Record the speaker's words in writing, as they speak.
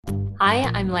Hi,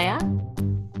 I'm Leah.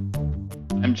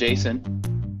 I'm Jason.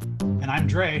 And I'm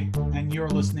Dre, and you're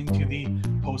listening to the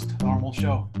Post Normal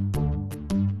Show.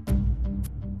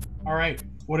 All right,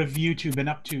 what have you two been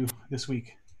up to this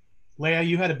week? Leah,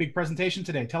 you had a big presentation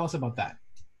today. Tell us about that.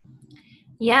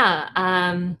 Yeah,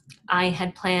 I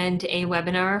had planned a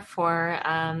webinar for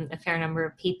a fair number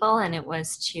of people, and it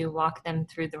was to walk them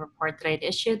through the report that I'd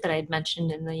issued that I'd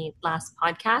mentioned in the last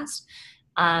podcast.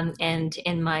 And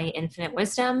in my infinite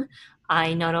wisdom,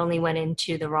 I not only went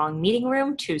into the wrong meeting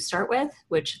room to start with,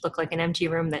 which looked like an empty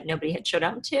room that nobody had showed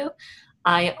up to,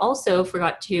 I also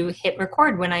forgot to hit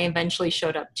record when I eventually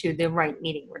showed up to the right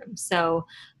meeting room. So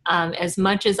as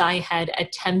much as I had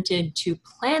attempted to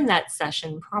plan that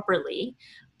session properly,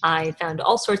 I found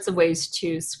all sorts of ways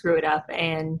to screw it up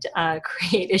and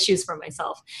create issues for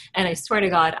myself. And I swear to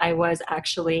God, I was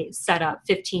actually set up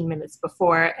 15 minutes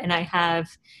before, and I have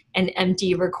an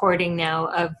empty recording now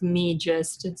of me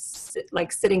just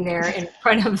like sitting there in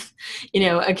front of,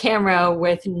 a camera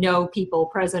with no people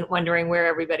present, wondering where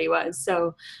everybody was.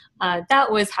 So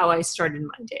that was how I started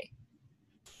my day.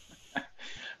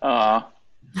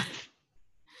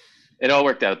 It all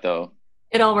worked out though.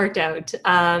 It all worked out.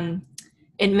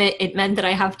 It meant that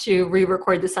I have to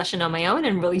re-record the session on my own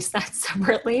and release that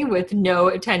separately with no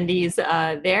attendees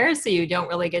there. So you don't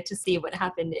really get to see what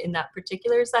happened in that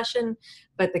particular session,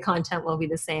 but the content will be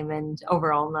the same and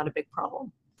overall not a big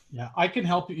problem. Yeah, I can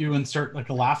help you insert like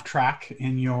a laugh track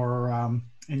in your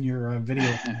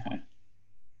video.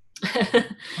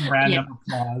 Random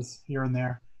applause here and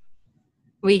there.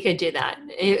 We could do that.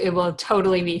 It will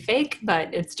totally be fake,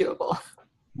 but it's doable.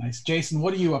 Nice. Jason,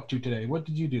 what are you up to today? What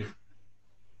did you do?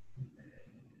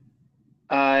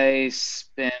 I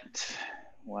spent,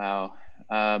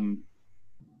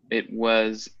 it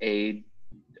was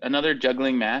another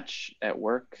juggling match at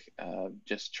work,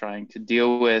 just trying to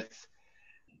deal with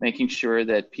making sure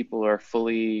that people are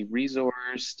fully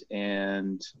resourced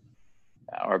and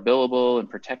are billable and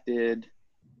protected.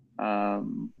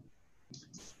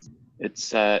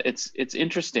 It's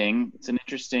interesting. It's an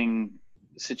interesting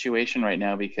situation right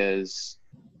now because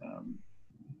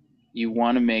you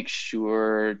want to make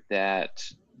sure that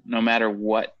no matter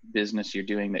what business you're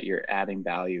doing, that you're adding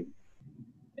value.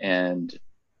 And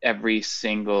every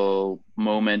single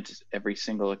moment, every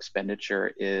single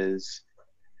expenditure is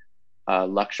a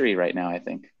luxury right now, I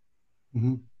think.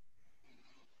 Mm-hmm.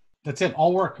 That's it.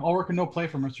 All work and no play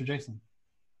for Mr. Jason.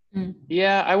 Mm.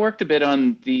 Yeah, I worked a bit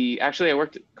I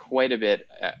worked quite a bit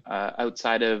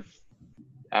outside of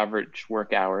average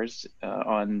work hours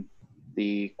on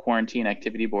the quarantine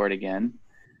activity board again.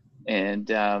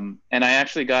 And I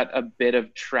actually got a bit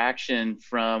of traction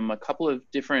from a couple of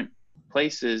different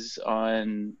places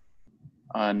on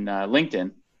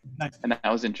LinkedIn. Nice. And that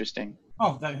was interesting.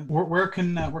 Oh, where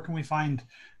can we find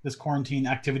this quarantine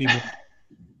activity board?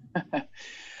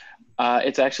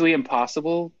 It's actually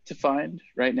impossible to find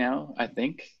right now, I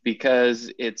think,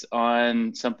 because it's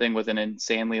on something with an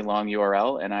insanely long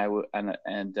URL.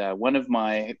 And one of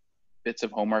my bits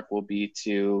of homework will be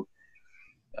to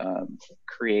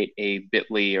create a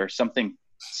bit.ly or something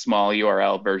small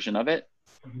URL version of it,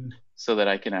 mm-hmm. so that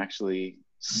I can actually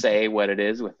say what it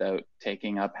is without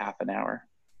taking up half an hour.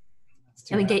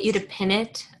 Can we get you to pin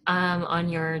it on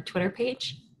your Twitter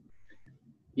page?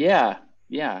 Yeah,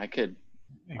 I could.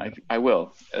 I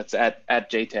will. It's at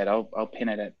JTED. I'll pin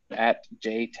it at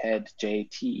JTED,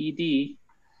 JTED.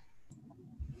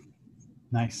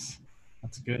 Nice.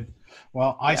 That's good.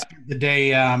 Well, I spent the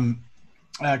day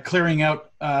clearing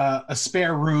out a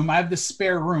spare room. I have this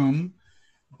spare room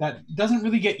that doesn't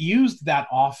really get used that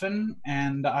often,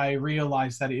 and I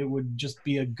realized that it would just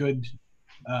be it's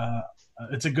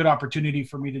a good opportunity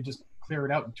for me to just clear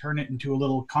it out and turn it into a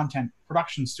little content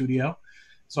production studio,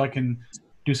 so I can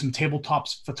do some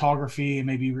tabletops photography and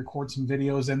maybe record some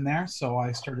videos in there. So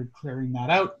I started clearing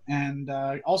that out, and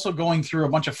also going through a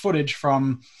bunch of footage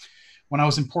from when I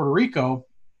was in Puerto Rico.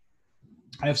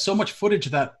 I have so much footage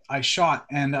that I shot,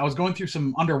 and I was going through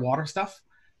some underwater stuff.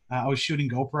 I was shooting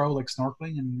GoPro, like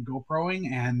snorkeling and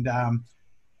GoProing, and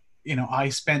I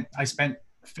spent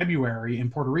February in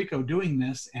Puerto Rico doing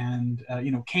this, and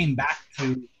came back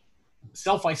to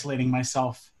self-isolating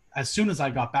myself as soon as I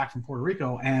got back from Puerto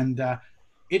Rico, and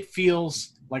it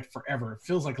feels like forever. It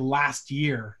feels like last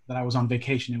year that I was on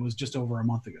vacation. It was just over a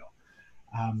month ago,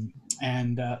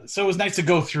 so it was nice to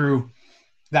go through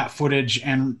that footage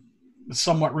and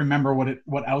somewhat remember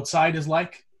what outside is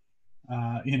like,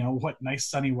 what nice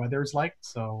sunny weather is like.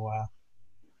 So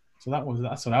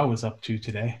that's what I was up to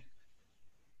today.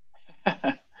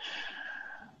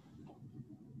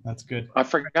 That's good. I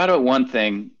forgot about one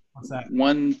thing. What's that?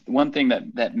 One thing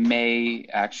that may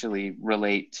actually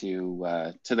relate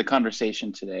to the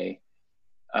conversation today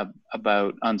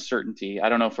about uncertainty. I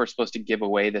don't know if we're supposed to give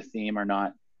away the theme or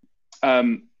not.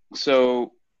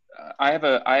 So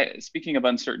speaking of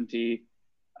uncertainty,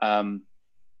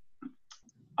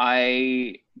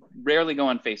 I rarely go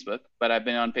on Facebook, but I've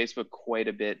been on Facebook quite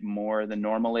a bit more than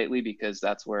normal lately because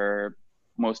that's where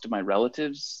most of my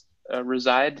relatives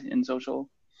reside in social,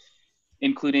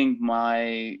 including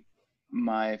my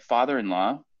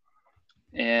father-in-law.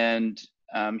 And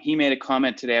he made a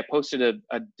comment today. I posted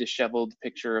a disheveled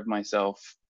picture of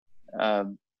myself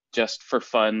just for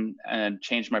fun, and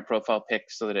changed my profile pic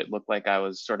so that it looked like I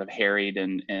was sort of harried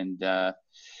and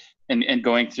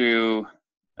going through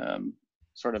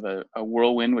sort of a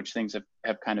whirlwind, which things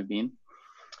have kind of been.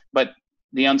 But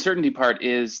the uncertainty part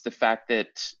is the fact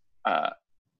that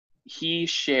he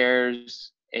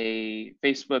shares a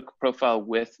Facebook profile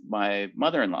with my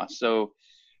mother-in-law. So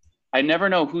I never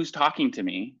know who's talking to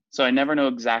me. So I never know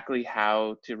exactly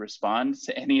how to respond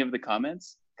to any of the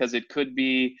comments, because it could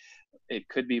be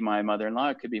my mother-in-law,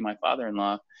 it could be my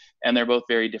father-in-law, and they're both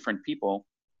very different people.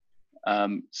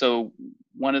 So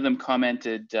one of them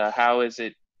commented, how is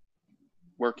it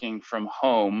working from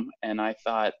home? And I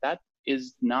thought that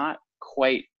is not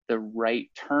quite the right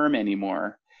term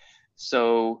anymore.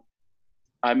 So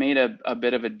I made a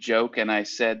bit of a joke, and I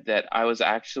said that I was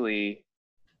actually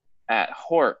at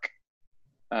Hork,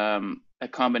 a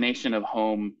combination of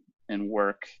home and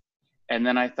work. And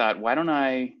then I thought, why don't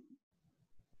I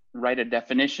write a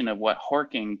definition of what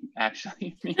horking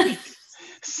actually means?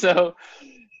 So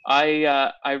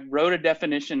I wrote a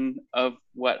definition of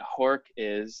what hork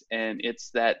is, and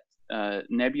it's that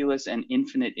nebulous and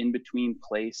infinite in-between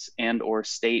place and or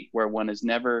state where one is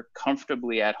never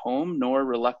comfortably at home nor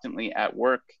reluctantly at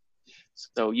work.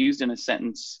 So used in a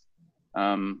sentence,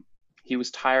 he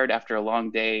was tired after a long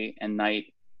day and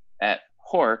night at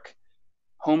Hork,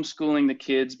 homeschooling the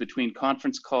kids between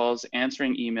conference calls,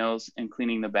 answering emails, and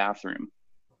cleaning the bathroom.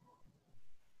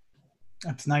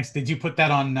 That's nice. Did you put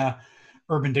that on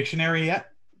Urban Dictionary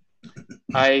yet?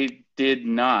 I did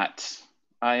not.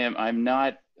 I'm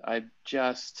not. I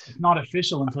just. It's not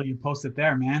official until you post it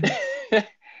there, man.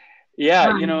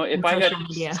 Yeah, you know, if I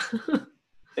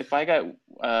got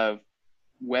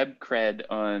web cred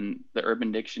on the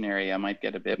Urban Dictionary, I might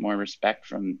get a bit more respect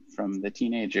from the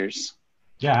teenagers.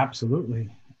 Yeah, absolutely.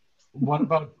 What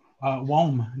about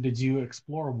WOM? Did you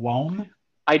explore WOM?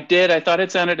 I did. I thought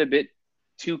it sounded a bit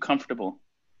too comfortable.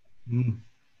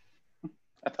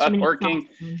 I thought horking,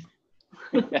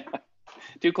 yeah,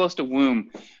 too close to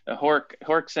womb.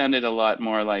 Hork sounded a lot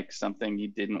more like something you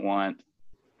didn't want.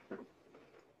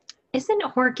 Isn't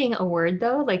horking a word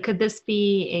though? Like, could this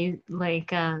be a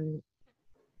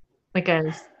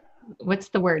what's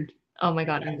the word? Oh my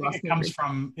God, I think it comes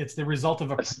from, it's the result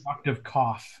of a productive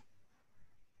cough.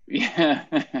 Yeah.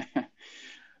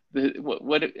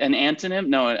 What an antonym?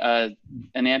 No, an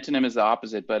antonym is the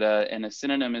opposite, but and a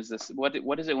synonym is this.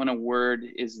 What is it when a word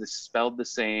is spelled the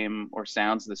same or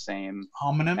sounds the same?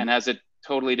 Homonym. And has a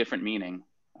totally different meaning.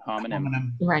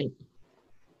 Homonym. Right.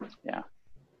 Yeah,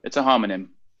 it's a homonym.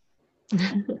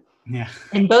 Yeah.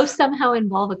 And both somehow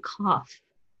involve a cough.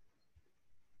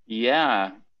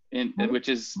 Yeah,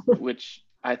 which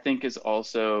I think is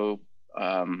also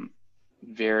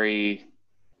very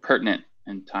pertinent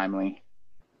and timely.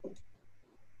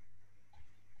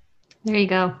 There you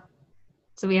go.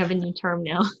 So we have a new term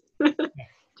now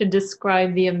to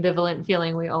describe the ambivalent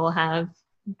feeling we all have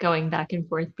going back and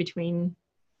forth between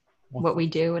what we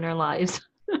do in our lives.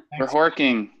 We're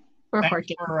horking.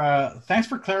 Thanks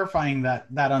for clarifying that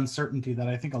uncertainty that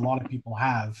I think a lot of people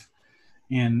have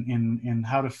in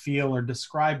how to feel or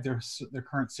describe their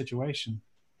current situation.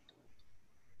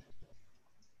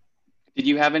 Did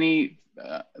you have any?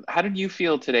 How did you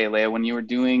feel today, Leah, when you were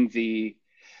doing the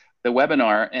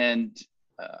webinar? And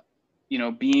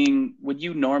would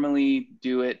you normally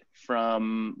do it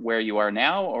from where you are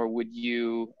now, or would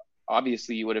you?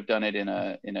 Obviously, you would have done it in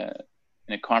a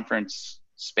conference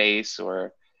space,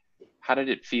 or how did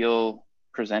it feel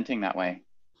presenting that way?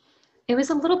 It was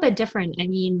a little bit different. I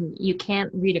mean, you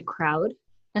can't read a crowd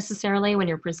necessarily when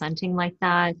you're presenting like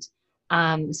that.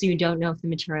 So you don't know if the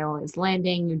material is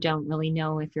landing. You don't really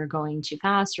know if you're going too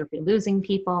fast or if you're losing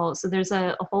people. So there's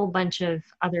a whole bunch of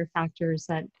other factors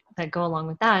that go along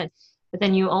with that. But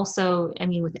then you also, I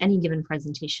mean, with any given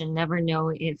presentation, never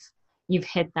know if you've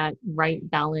hit that right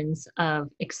balance of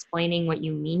explaining what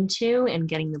you mean to and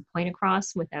getting the point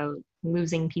across without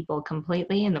losing people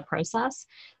completely in the process.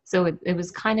 So it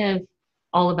was kind of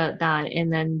all about that.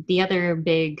 And then the other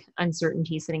big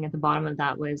uncertainty sitting at the bottom of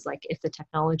that was like if the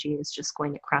technology is just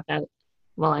going to crap out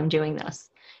while I'm doing this.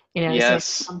 So is Yes.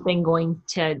 something going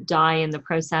to die in the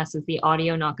process? Is the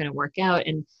audio not going to work out?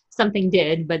 And something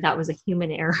did, but that was a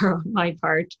human error on my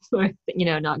part,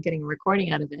 not getting a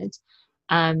recording out of it.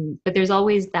 But there's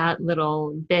always that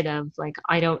little bit of like,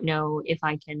 I don't know if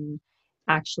I can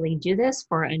actually do this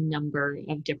for a number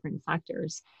of different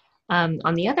factors.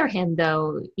 On the other hand,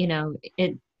 though,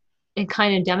 it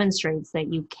kind of demonstrates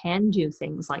that you can do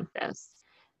things like this.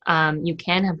 You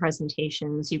can have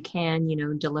presentations, you can,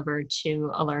 deliver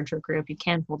to a larger group, you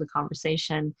can hold a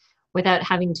conversation without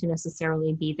having to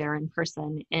necessarily be there in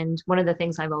person. And one of the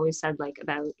things I've always said, like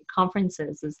about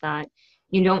conferences, is that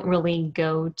you don't really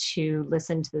go to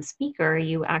listen to the speaker,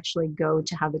 you actually go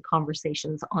to have the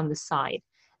conversations on the side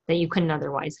that you couldn't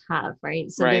otherwise have,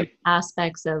 right? So there's Right.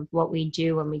 aspects of what we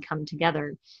do when we come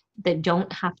together that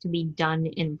don't have to be done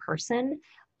in person.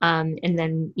 And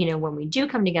then, when we do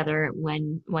come together,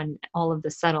 when all of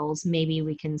this settles, maybe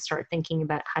we can start thinking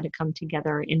about how to come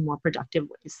together in more productive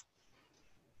ways.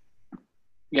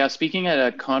 Yeah, speaking at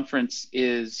a conference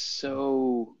is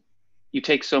so, you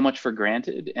take so much for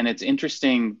granted, and it's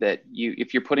interesting that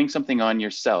if you're putting something on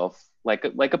yourself, like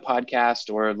a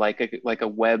podcast or like a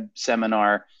web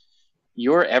seminar,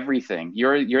 you're everything.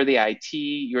 You're the IT,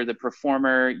 you're the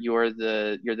performer, you're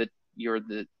the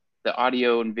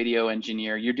audio and video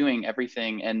engineer. You're doing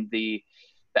everything, and the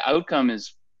outcome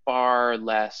is far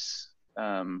less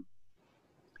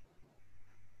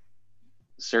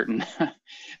certain.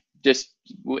 Just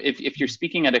if you're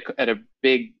speaking at a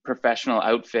big professional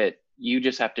outfit, you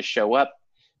just have to show up.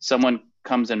 Someone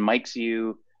comes and mics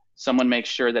you. Someone makes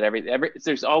sure that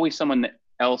there's always someone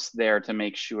else there to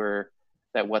make sure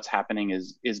that what's happening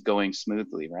is going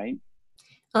smoothly, right?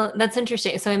 Well, that's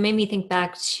interesting. So it made me think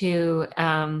back to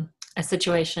a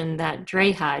situation that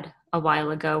Dre had a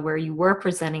while ago where you were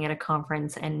presenting at a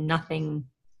conference and nothing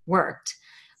worked.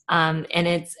 And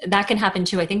that can happen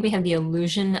too. I think we have the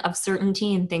illusion of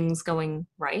certainty and things going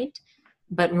right,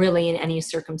 but really in any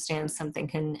circumstance, something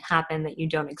can happen that you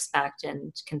don't expect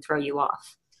and can throw you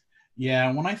off.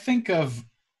 Yeah, when I think of,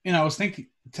 I was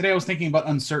thinking about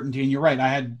uncertainty, and you're right.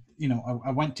 I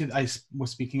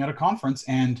was speaking at a conference,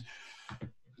 and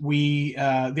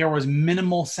there was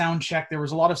minimal sound check. There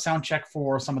was a lot of sound check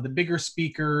for some of the bigger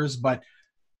speakers, but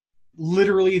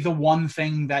literally the one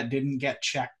thing that didn't get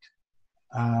checked,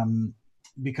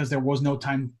 because there was no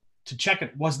time to check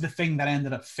it, was the thing that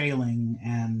ended up failing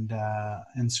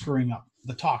and screwing up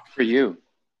the talk. For you?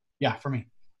 Yeah, for me.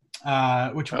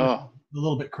 Which was a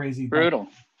little bit crazy. Brutal.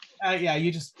 But, yeah,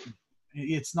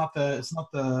 it's not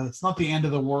the end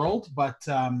of the world, but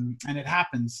and it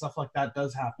happens. Stuff like that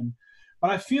does happen. But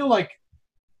I feel like,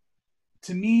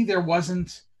 to me, there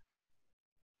wasn't.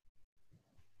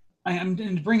 I'm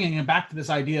bringing it back to this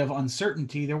idea of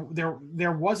uncertainty.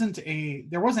 There wasn't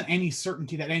any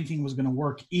certainty that anything was going to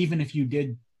work, even if you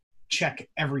did check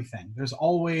everything. There's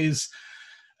always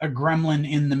a gremlin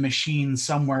in the machine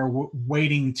somewhere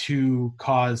waiting to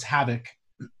cause havoc.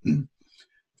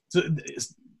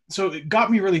 So it got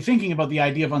me really thinking about the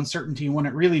idea of uncertainty and what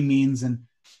it really means. And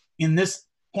in this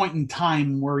point in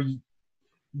time where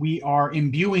we are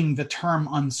imbuing the term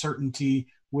uncertainty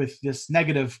with this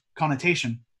negative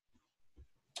connotation,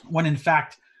 when in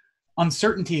fact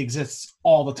uncertainty exists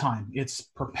all the time. It's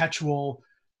perpetual.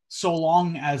 So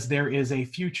long as there is a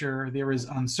future, there is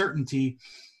uncertainty.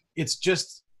 It's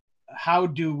just, how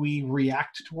do we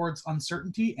react towards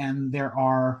uncertainty? And there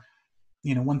are,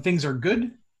 when things are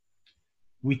good,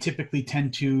 we typically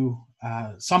tend to,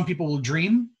 some people will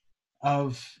dream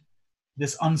of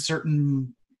this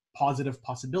uncertain positive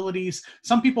possibilities.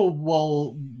 Some people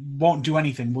won't do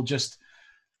anything. Will just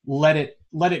let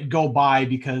it go by,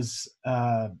 because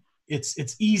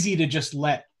it's easy to just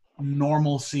let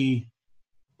normalcy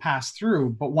pass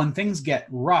through. But when things get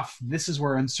rough, this is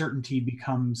where uncertainty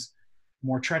becomes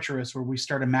more treacherous, where we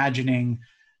start imagining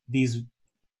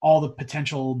all the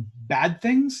potential bad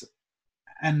things.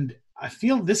 And I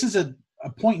feel this is a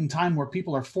point in time where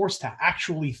people are forced to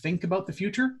actually think about the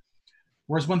future.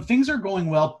 Whereas when things are going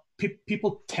well,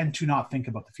 people tend to not think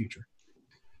about the future.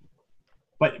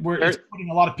 But it's putting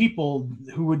a lot of people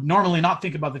who would normally not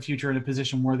think about the future in a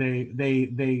position where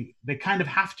they kind of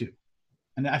have to.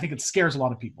 And I think it scares a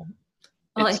lot of people.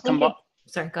 Well,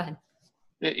 sorry, go ahead.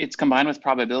 It's combined with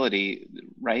probability,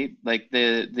 right? Like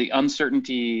the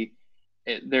uncertainty,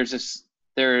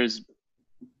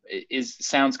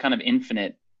 sounds kind of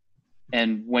infinite,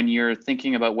 And when you're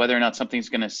thinking about whether or not something's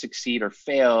going to succeed or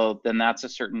fail, then that's a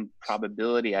certain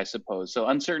probability, I suppose. So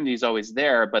uncertainty is always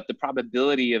there, but the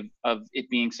probability of it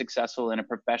being successful in a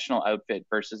professional outfit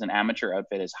versus an amateur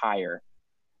outfit is higher.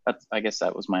 I guess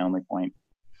that was my only point.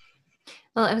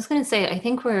 Well, I was going to say, I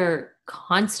think we're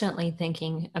constantly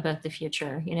thinking about the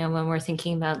future, you know, when we're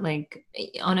thinking about like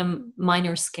on a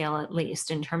minor scale, at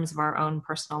least in terms of our own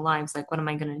personal lives, like what am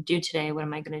I going to do today? What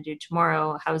am I going to do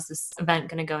tomorrow? How is this event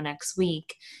going to go next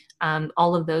week?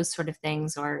 All of those sort of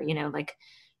things, or, you know, like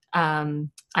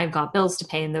I've got bills to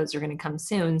pay and those are going to come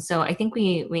soon. So I think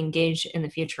we engage in the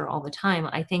future all the time.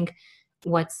 I think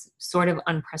what's sort of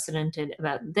unprecedented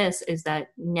about this is that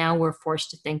now we're forced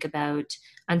to think about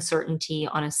uncertainty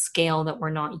on a scale that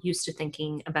we're not used to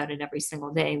thinking about it every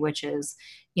single day, which is,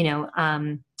 you know,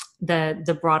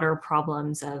 the broader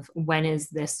problems of when is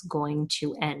this going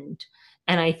to end?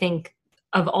 And I think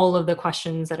of all of the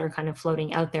questions that are kind of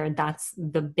floating out there, that's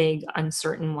the big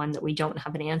uncertain one that we don't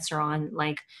have an answer on.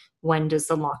 Like, when does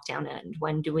the lockdown end?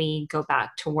 When do we go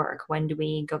back to work? When do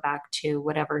we go back to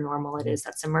whatever normal it is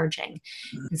that's emerging?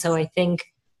 And so I think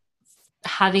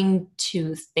having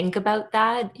to think about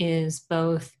that is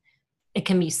both, it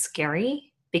can be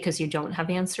scary because you don't have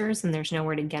answers and there's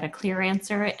nowhere to get a clear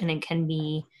answer. And it can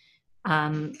be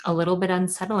a little bit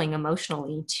unsettling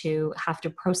emotionally to have to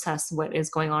process what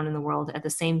is going on in the world at the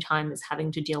same time as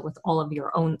having to deal with all of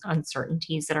your own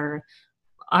uncertainties that are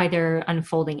either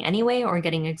unfolding anyway or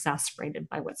getting exacerbated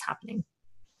by what's happening.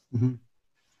 Mm-hmm.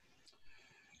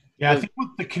 Yeah, I think what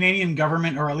the Canadian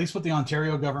government, or at least what the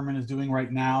Ontario government is doing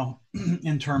right now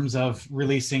in terms of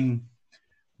releasing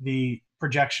the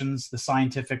projections, the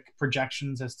scientific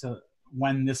projections as to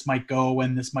when this might go,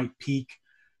 when this might peak,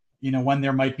 you know, when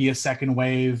there might be a second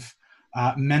wave,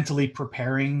 mentally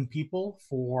preparing people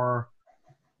for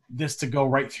this to go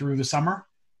right through the summer,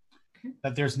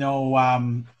 that there's no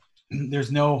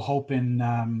hope in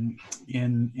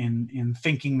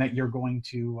thinking that you're going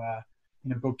to you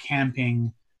know, go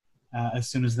camping as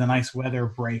soon as the nice weather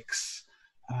breaks.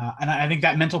 And I think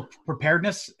that mental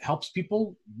preparedness helps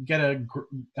people get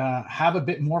have a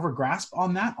bit more of a grasp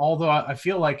on that. Although I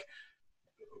feel like,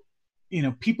 you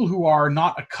know, people who are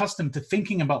not accustomed to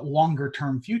thinking about longer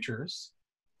term futures,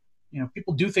 you know,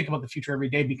 people do think about the future every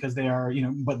day because they are, you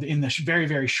know, but in the very,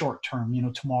 very short term, you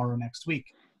know, tomorrow, next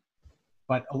week.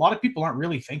 But a lot of people aren't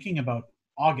really thinking about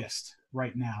August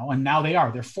right now. And now they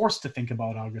are. They're forced to think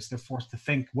about August. They're forced to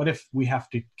think, what if we have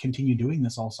to continue doing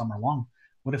this all summer long?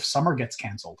 What if summer gets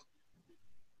canceled?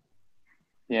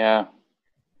 Yeah.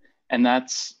 And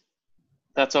that's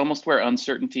almost where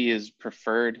uncertainty is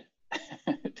preferred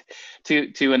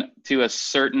to a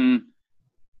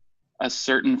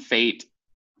certain fate.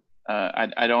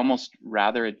 I'd almost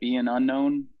rather it be an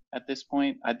unknown at this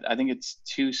point. I think it's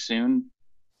too soon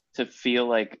to feel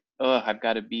like, oh, I've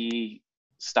got to be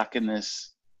stuck in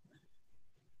this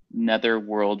nether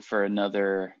world for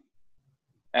another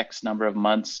X number of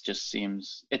months.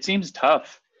 It seems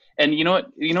tough. And you know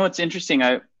what's interesting?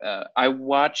 I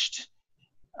watched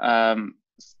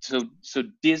so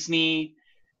Disney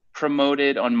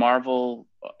promoted on Marvel's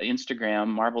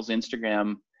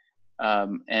Instagram,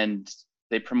 and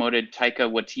they promoted Taika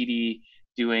Waititi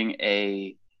doing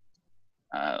a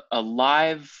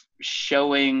live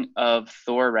showing of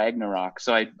Thor Ragnarok.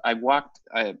 So I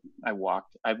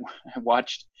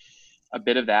watched a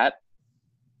bit of that.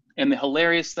 And the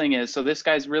hilarious thing is, so this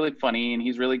guy's really funny and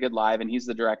he's really good live and he's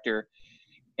the director.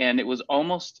 And it was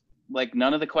almost like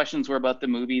none of the questions were about the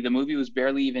movie. The movie was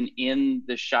barely even in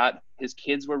the shot. His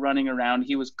kids were running around.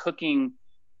 He was cooking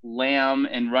lamb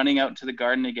and running out to the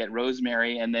garden to get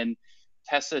rosemary. And then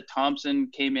Tessa Thompson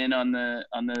came in on the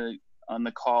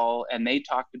call and they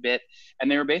talked a bit,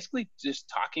 and they were basically just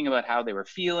talking about how they were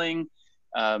feeling.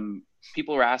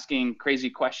 People were asking crazy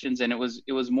questions, and it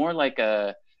was more like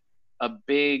a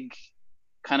big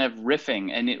kind of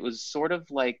riffing, and it was sort of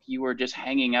like you were just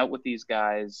hanging out with these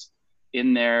guys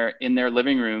in their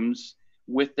living rooms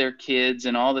with their kids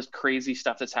and all this crazy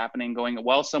stuff that's happening going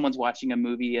while someone's watching a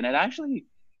movie. And it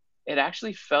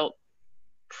actually felt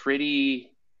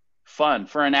pretty fun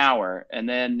for an hour. And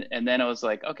then I was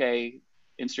like, okay,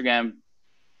 Instagram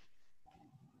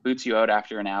boots you out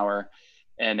after an hour,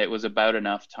 and it was about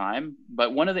enough time.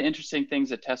 But one of the interesting things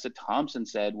that Tessa Thompson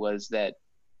said was that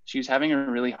she was having a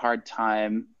really hard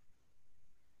time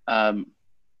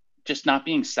just not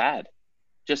being sad,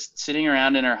 just sitting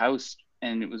around in her house,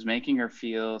 and it was making her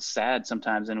feel sad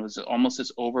sometimes. And it was almost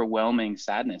this overwhelming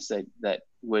sadness that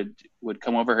would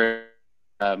come over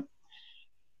her.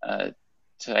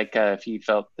 Taika, if he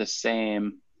felt the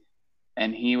same.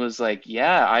 And he was like,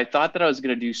 yeah, I thought that I was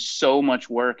going to do so much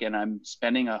work, and I'm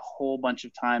spending a whole bunch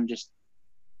of time just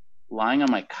lying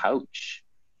on my couch,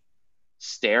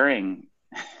 staring.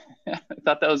 I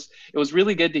thought it was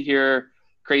really good to hear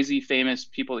crazy famous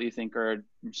people that you think are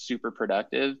super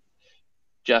productive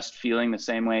just feeling the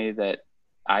same way that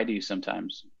I do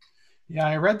sometimes. Yeah,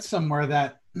 I read somewhere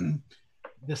that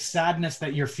the sadness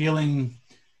that you're feeling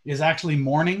is actually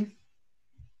mourning.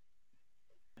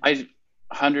 I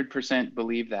 100%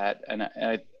 believe that. And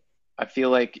I feel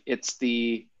like it's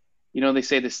they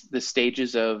say the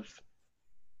stages of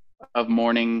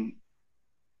mourning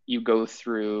you go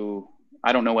through.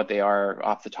 I don't know what they are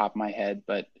off the top of my head,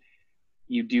 but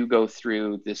you do go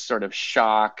through this sort of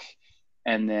shock,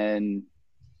 and then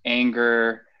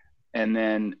anger, and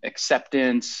then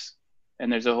acceptance.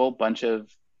 And there's a whole bunch of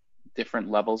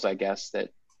different levels, I guess,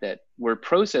 that we're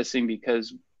processing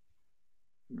because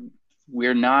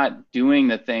we're not doing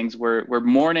the things. We're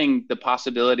mourning the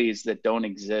possibilities that don't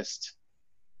exist,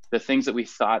 the things that we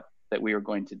thought that we were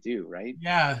going to do, right?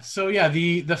 Yeah. So yeah,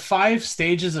 the 5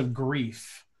 stages of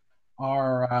grief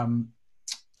are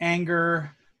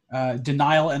anger,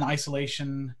 denial and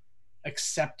isolation,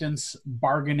 acceptance,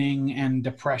 bargaining, and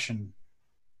depression.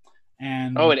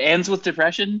 And it ends with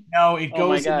depression? No, it goes. Oh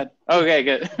my God. Okay,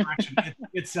 good.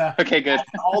 It's okay, good.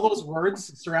 All those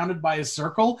words surrounded by a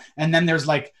circle, and then there's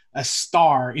like a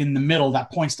star in the middle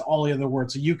that points to all the other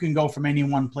words. So you can go from any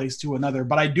one place to another.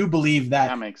 But I do believe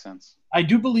that makes sense. I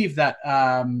do believe that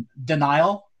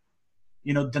denial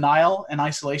and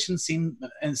isolation seem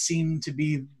to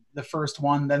be the first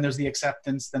one. Then there's the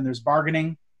acceptance. Then there's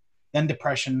bargaining. Then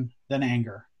depression. Then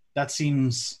anger. That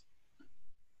seems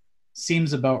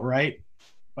about right.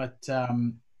 But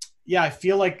yeah, I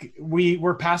feel like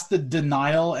we're past the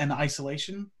denial and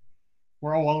isolation.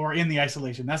 We're in the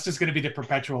isolation. That's just going to be the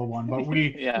perpetual one. But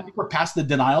we're past the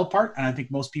denial part, and I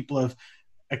think most people have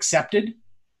accepted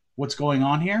what's going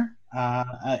on here.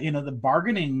 The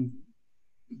bargaining.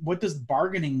 What does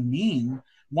bargaining mean?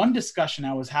 One discussion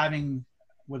I was having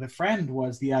with a friend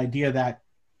was the idea that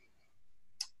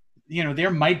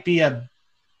there might be a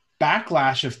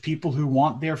backlash of people who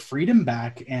want their freedom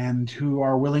back and who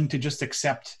are willing to just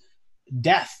accept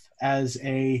death as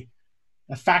a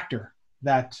factor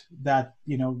that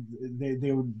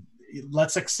they would.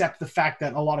 Let's accept the fact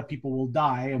that a lot of people will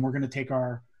die, and we're going to take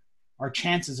our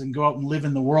chances and go out and live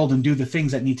in the world and do the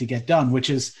things that need to get done, which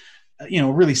is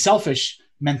really selfish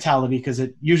mentality, because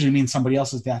it usually means somebody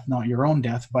else's death, not your own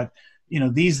death. But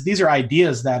these are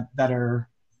ideas that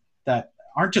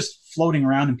aren't just floating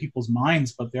around in people's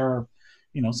minds, but there are,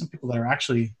 some people that are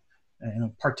actually,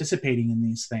 participating in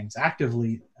these things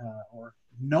actively or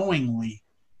knowingly.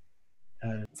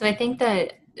 So I think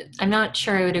that I'm not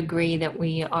sure I would agree that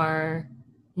we are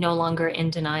no longer in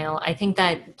denial. I think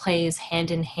that plays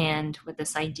hand in hand with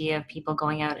this idea of people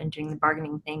going out and doing the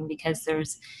bargaining thing, because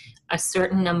there's a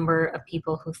certain number of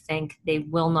people who think they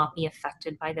will not be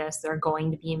affected by this. They're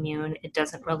going to be immune. It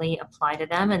doesn't really apply to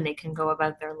them, and they can go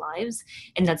about their lives.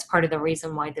 And that's part of the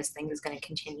reason why this thing is going to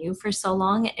continue for so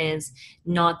long, is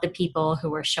not the people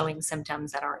who are showing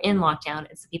symptoms that are in lockdown.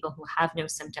 It's the people who have no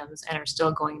symptoms and are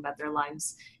still going about their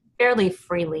lives fairly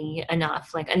freely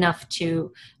enough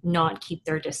to not keep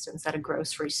their distance at a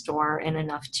grocery store, and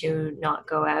enough to not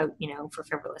go out, for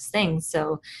frivolous things.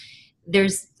 So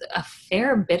there's a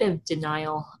fair bit of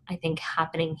denial, I think,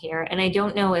 happening here. And I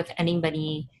don't know if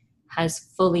anybody has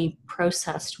fully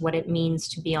processed what it means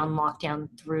to be on lockdown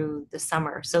through the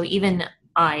summer. So even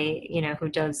I, who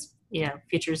does,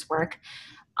 futures work,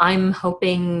 I'm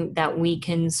hoping that we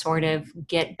can sort of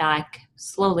get back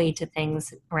slowly to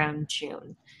things around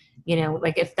June.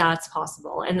 If that's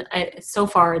possible. And so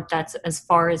far that's as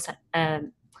far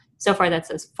ahead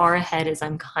as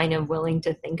I'm kind of willing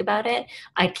to think about it.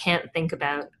 I can't think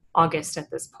about August at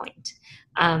this point,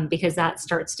 because that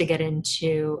starts to get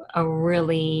into a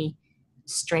really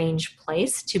strange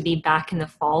place, to be back in the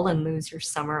fall and lose your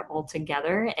summer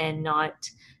altogether and not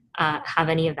have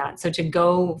any of that. So to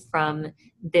go from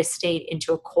this state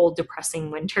into a cold,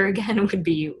 depressing winter again would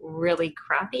be really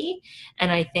crappy.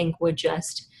 And I think would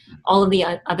just, all of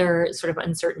the other sort of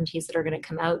uncertainties that are going to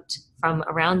come out from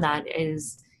around that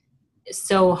is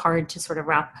so hard to sort of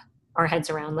wrap our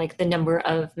heads around, like the number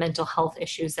of mental health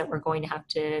issues that we're going to have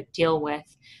to deal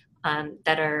with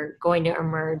that are going to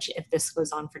emerge if this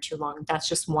goes on for too long. That's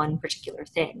just one particular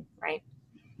thing, right?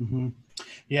 Mm-hmm.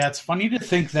 Yeah, it's funny to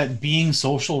think that being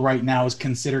social right now is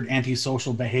considered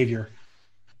antisocial behavior.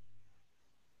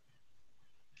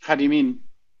 How do you mean?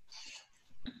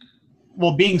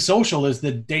 Well, being social is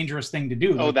the dangerous thing to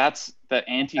do. Oh, that's the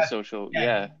antisocial.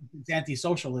 Yeah. It's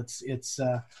antisocial.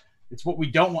 it's what we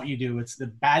don't want you to do. It's the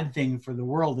bad thing for the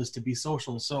world is to be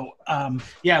social. So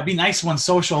yeah, it'd be nice when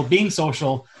being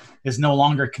social is no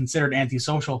longer considered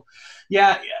antisocial.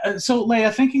 Yeah. So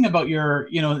Leah, thinking about your,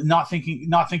 not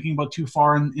thinking about too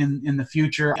far in the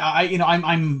future.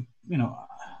 I'm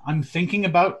thinking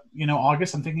about,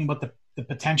 August. I'm thinking about the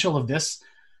potential of this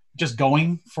just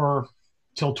going for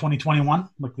till 2021.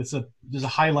 Like there's a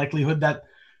high likelihood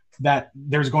that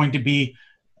there's going to be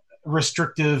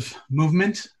restrictive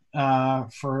movement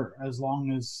for as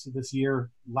long as this year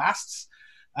lasts.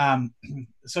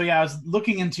 So yeah, I was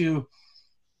looking into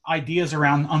ideas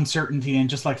around uncertainty and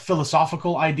just like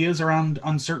philosophical ideas around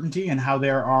uncertainty and how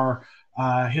there are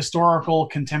historical,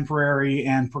 contemporary,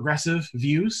 and progressive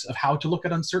views of how to look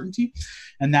at uncertainty,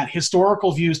 and that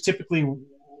historical views typically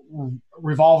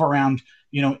revolve around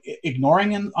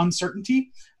ignoring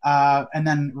uncertainty, and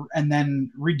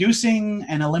then reducing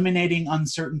and eliminating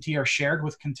uncertainty are shared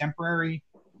with contemporary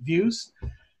views.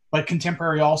 But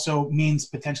contemporary also means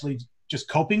potentially just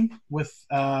coping with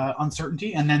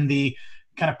uncertainty, and then the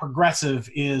kind of progressive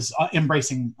is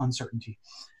embracing uncertainty.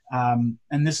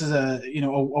 And this is a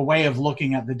way of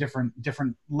looking at the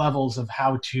different levels of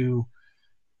how to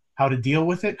deal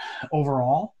with it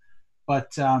overall.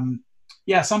 But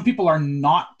yeah, some people are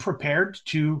not prepared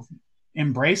to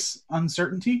embrace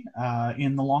uncertainty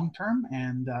in the long term,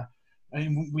 and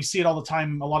we see it all the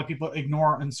time. A lot of people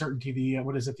ignore uncertainty.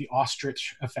 The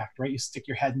ostrich effect, right? You stick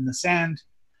your head in the sand,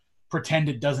 pretend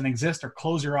it doesn't exist, or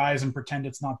close your eyes and pretend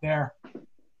it's not there.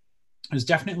 There's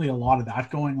definitely a lot of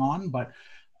that going on, but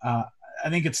I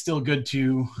think it's still good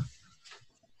to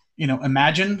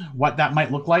imagine what that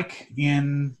might look like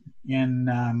in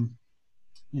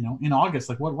August.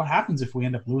 Like what happens if we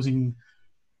end up losing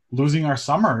our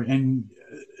summer, and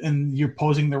you're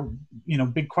posing the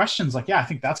big questions. Like, yeah, I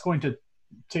think that's going to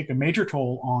take a major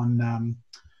toll on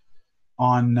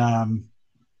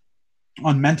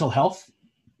mental health.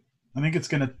 I think it's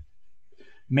going to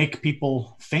make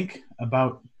people think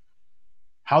about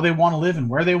how they want to live and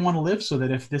where they want to live, so that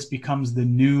if this becomes the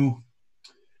new,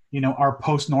 our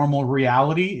post-normal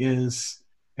reality is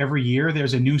every year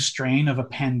there's a new strain of a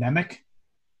pandemic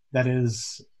that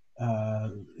is,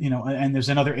 and there's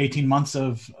another 18 months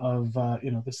of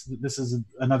this is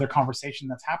another conversation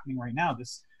that's happening right now.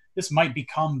 This might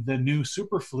become the new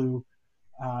super flu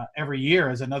every year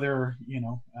as another,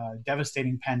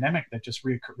 devastating pandemic that just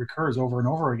recurs over and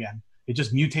over again. It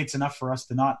just mutates enough for us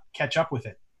to not catch up with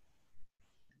it.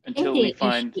 Until we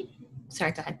find...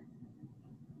 Sorry, go ahead.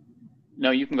 No,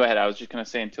 you can go ahead. I was just going to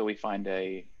say until we find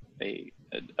a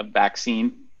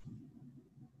vaccine.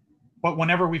 But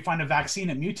whenever we find a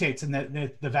vaccine, it mutates, and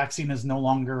the vaccine is no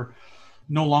longer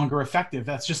effective.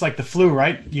 That's just like the flu,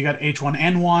 right? You got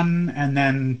H1N1, and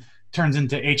then turns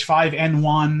into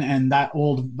H5N1, and that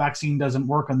old vaccine doesn't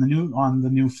work on the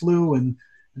new flu, and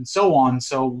so on.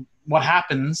 So what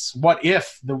happens? What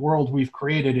if the world we've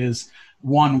created is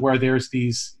one where there's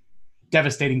these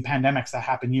devastating pandemics that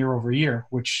happen year over year,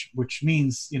 which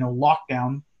means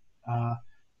lockdown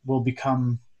will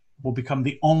become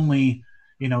the only,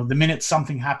 the minute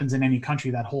something happens in any country,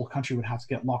 that whole country would have to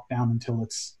get locked down until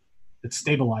it's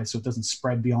stabilized, so it doesn't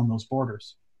spread beyond those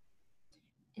borders.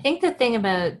 I think the thing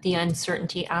about the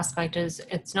uncertainty aspect is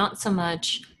it's not so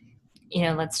much,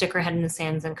 let's stick our head in the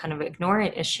sands and kind of ignore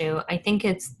it issue. I think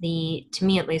to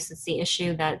me at least, it's the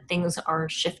issue that things are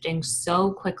shifting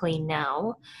so quickly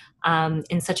now,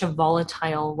 in such a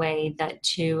volatile way, that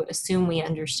to assume we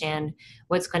understand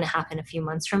what's going to happen a few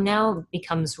months from now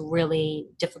becomes really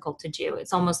difficult to do.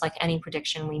 It's almost like any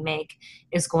prediction we make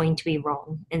is going to be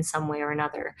wrong in some way or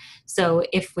another. So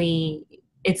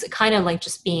it's kind of like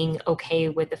just being okay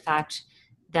with the fact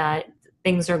that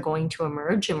things are going to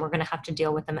emerge and we're going to have to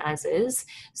deal with them as is.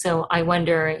 So I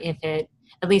wonder if it,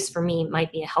 at least for me,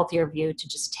 might be a healthier view to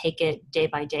just take it day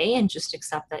by day and just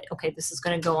accept that, okay, this is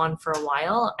going to go on for a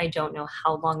while. I don't know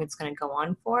how long it's going to go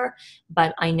on for,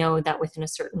 but I know that within a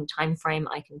certain time frame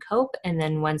I can cope. And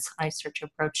then once I start to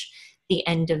approach the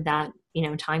end of that,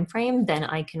 time frame, then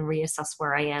I can reassess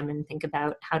where I am and think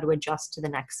about how to adjust to the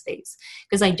next phase.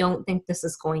 Because I don't think this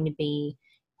is going to be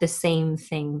the same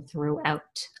thing throughout.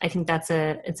 I think it's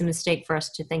a mistake for us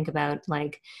to think about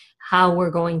like how we're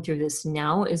going through this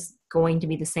now is going to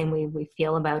be the same way we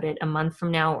feel about it a month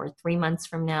from now or 3 months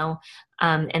from now.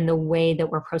 And the way that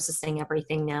we're processing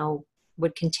everything now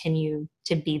would continue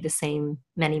to be the same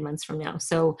many months from now.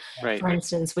 So right. For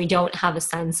instance, we don't have a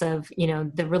sense of,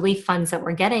 the relief funds that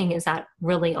we're getting, is that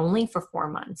really only for 4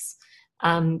 months?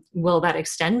 Will that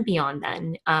extend beyond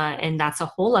then? And that's a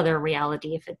whole other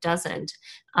reality if it doesn't.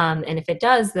 And if it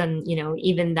does, then,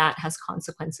 even that has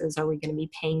consequences. Are we going to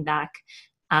be paying back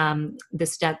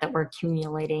this debt that we're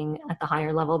accumulating at the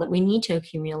higher level that we need to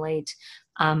accumulate,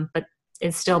 but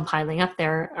it's still piling up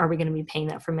there. Are we going to be paying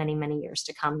that for many, many years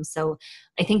to come? So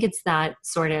I think it's that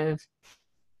sort of,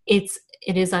 it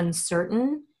is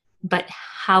uncertain, but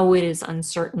how it is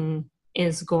uncertain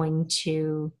is going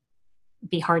to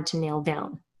be hard to nail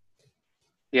down.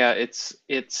 Yeah,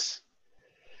 it's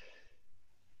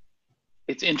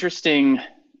interesting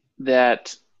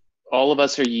that all of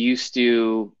us are used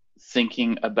to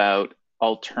thinking about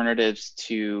alternatives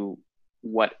to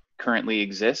what currently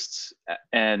exists,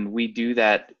 and we do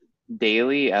that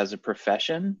daily as a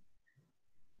profession.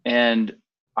 And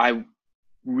I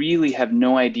really have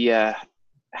no idea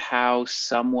how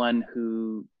someone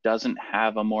who doesn't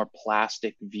have a more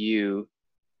plastic view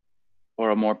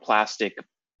or a more plastic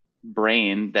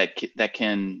brain that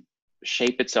can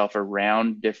shape itself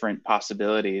around different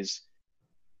possibilities,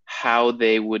 how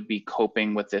they would be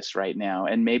coping with this right now.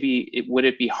 And maybe would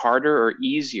it be harder or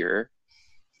easier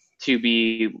to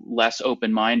be less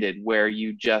open-minded, where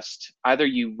you just either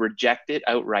you reject it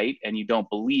outright and you don't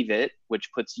believe it,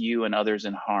 which puts you and others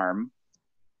in harm,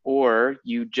 or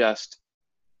you just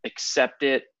accept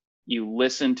it, you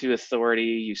listen to authority,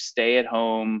 you stay at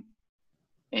home,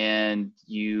 and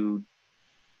you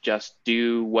just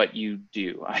do what you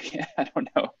do. I don't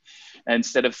know.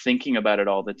 Instead of thinking about it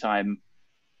all the time.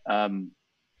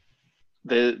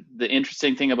 The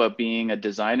interesting thing about being a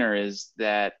designer is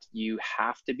that you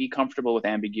have to be comfortable with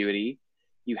ambiguity.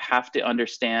 You have to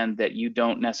understand that you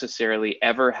don't necessarily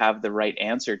ever have the right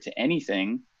answer to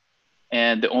anything.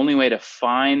 And the only way to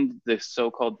find the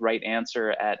so-called right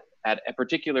answer at a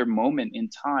particular moment in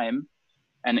time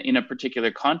and in a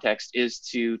particular context is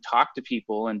to talk to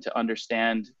people and to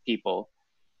understand people.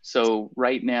 So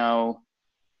right now,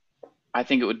 I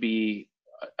think it would be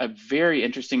a very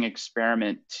interesting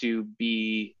experiment to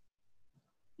be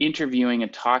interviewing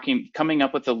and coming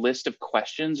up with a list of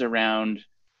questions around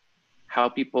how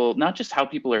people, not just how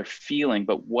people are feeling,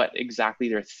 but what exactly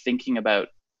they're thinking about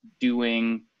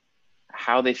doing,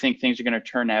 how they think things are going to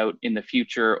turn out in the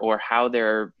future, or how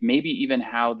they're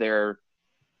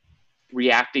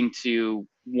reacting to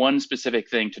one specific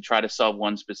thing to try to solve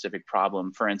one specific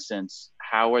problem. For instance,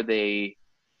 how have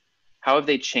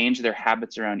they changed their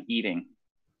habits around eating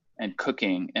and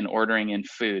cooking and ordering in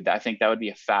food? I think that would be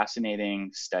a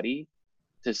fascinating study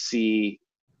to see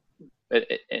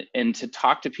and to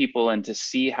talk to people and to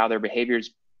see how their behavior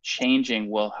is changing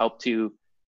will help to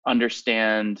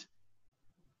understand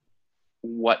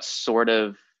what sort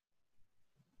of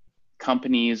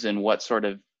companies and what sort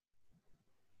of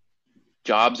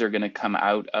jobs are going to come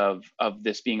out of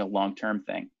this being a long-term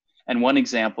thing. And one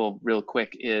example real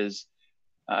quick is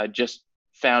just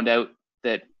found out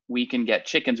that we can get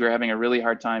chickens. We're having a really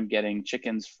hard time getting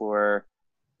chickens for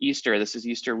Easter. This is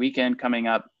Easter weekend coming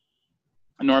up.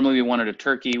 Normally we wanted a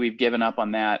turkey. We've given up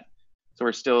on that. So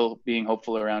we're still being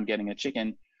hopeful around getting a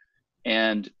chicken.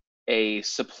 And a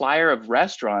supplier of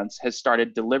restaurants has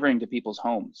started delivering to people's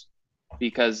homes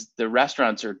because the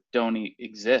restaurants don't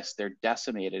exist. They're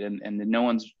decimated, and no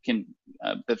one's can,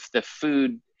 the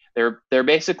food, they're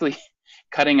basically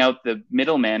cutting out the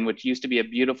middleman, which used to be a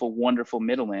beautiful, wonderful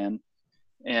middleman,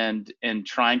 and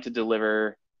trying to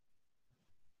deliver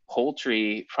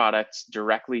poultry products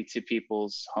directly to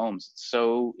people's homes. It's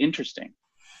so interesting.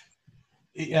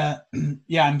 Yeah,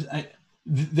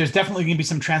 there's definitely going to be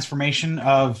some transformation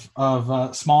of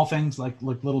small things like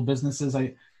little businesses.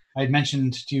 I had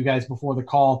mentioned to you guys before the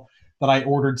call that I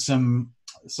ordered some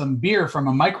beer from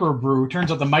a microbrew.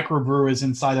 Turns out the microbrew is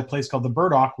inside a place called the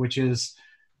Burdock, which is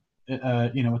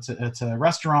it's a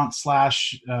restaurant /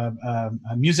 a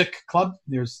music club.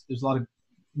 There's a lot of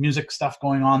music stuff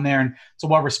going on there, and it's a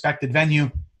well-respected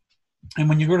venue. And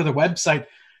when you go to the website,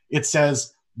 it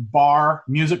says bar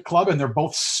music club, and they're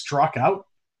both struck out,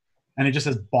 and it just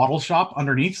says bottle shop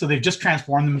underneath. So they've just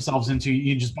transformed themselves into,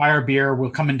 you just buy our beer,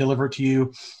 we'll come and deliver it to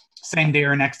you same day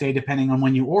or next day, depending on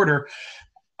when you order,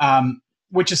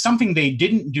 which is something they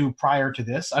didn't do prior to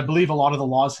this. I believe a lot of the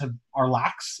laws are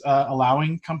lax,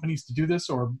 allowing companies to do this,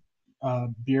 or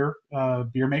beer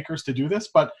makers to do this.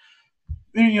 But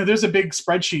there's a big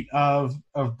spreadsheet of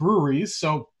breweries.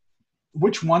 So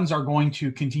which ones are going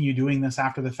to continue doing this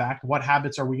after the fact? What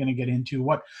habits are we going to get into?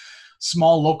 What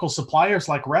small local suppliers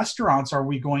like restaurants are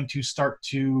we going to start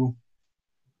to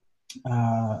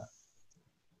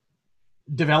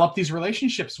develop these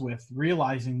relationships with,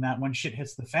 realizing that when shit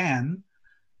hits the fan,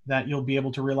 that you'll be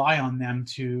able to rely on them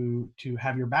to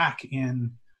have your back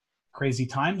in crazy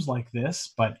times like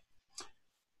this. But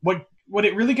what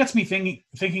it really gets me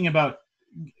thinking about,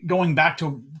 going back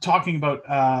to talking about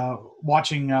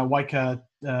watching Taika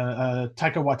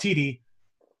Waititi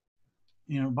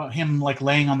about him like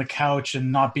laying on the couch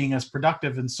and not being as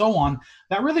productive and so on,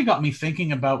 that really got me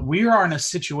thinking about, we are in a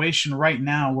situation right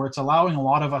now where it's allowing a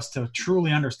lot of us to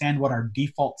truly understand what our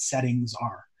default settings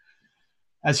are.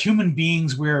 As human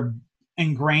beings, we're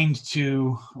ingrained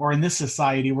to, or in this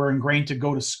society, we're ingrained to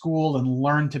go to school and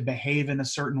learn to behave in a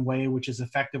certain way, which is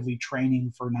effectively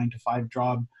training for a 9-to-5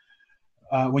 job.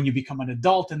 When you become an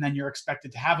adult, and then you're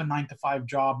expected to have a 9-to-5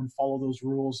 job and follow those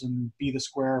rules and be the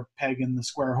square peg in the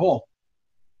square hole.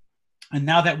 And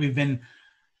now that we've been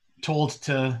told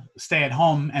to stay at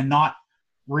home and not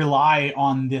rely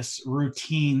on this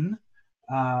routine,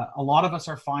 a lot of us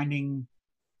are finding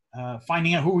out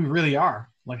who we really are.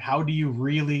 Like, how do you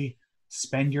really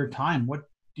spend your time? What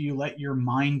do you let your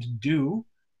mind do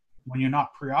when you're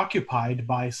not preoccupied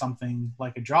by something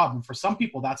like a job? And for some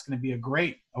people, that's going to be a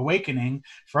great awakening.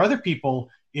 For other people,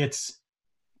 it's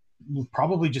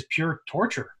probably just pure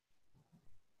torture.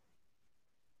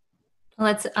 Well,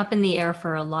 it's up in the air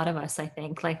for a lot of us, I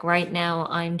think. Like right now,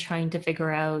 I'm trying to figure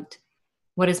out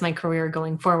what is my career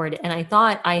going forward. And I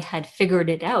thought I had figured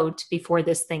it out before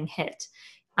this thing hit.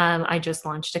 I just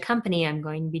launched a company. I'm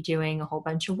going to be doing a whole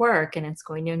bunch of work, and it's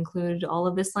going to include all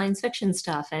of this science fiction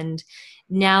stuff. And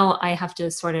now I have to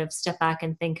sort of step back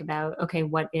and think about, okay,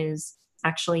 what is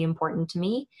actually important to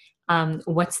me?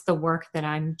 What's the work that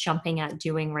I'm jumping at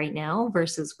doing right now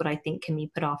versus what I think can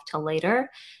be put off till later?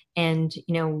 And,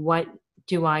 what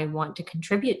do I want to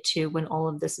contribute to when all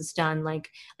of this is done? Like,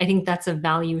 I think that's a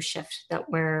value shift that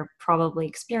we're probably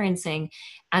experiencing.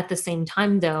 At the same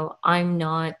time, though, I'm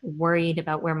not worried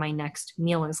about where my next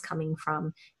meal is coming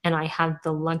from. And I have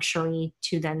the luxury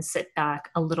to then sit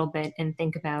back a little bit and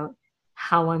think about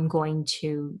how I'm going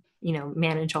to,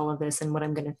 manage all of this and what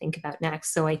I'm going to think about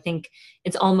next. So I think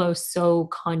it's almost so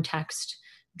context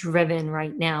driven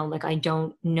right now. Like, I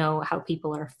don't know how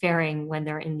people are faring when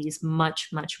they're in these much,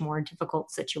 much more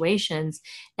difficult situations,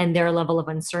 and their level of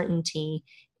uncertainty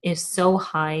is so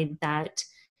high that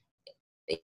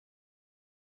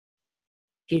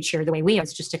future the way we are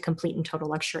is just a complete and total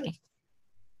luxury.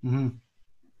 Mm-hmm.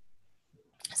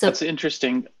 So that's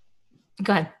interesting.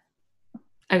 Go ahead.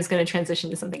 I was going to transition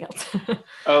to something else.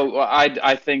 Oh, well,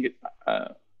 I think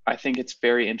it's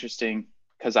very interesting,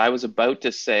 because I was about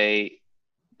to say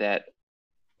that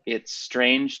it's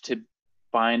strange to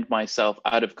find myself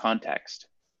out of context.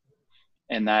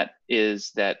 And that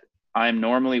is that I'm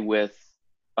normally with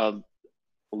a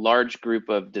large group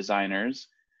of designers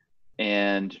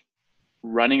and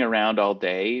running around all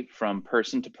day from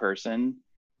person to person,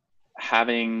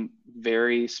 having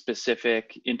very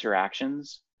specific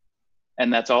interactions,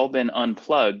 and that's all been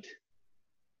unplugged.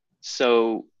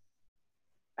 So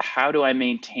how do I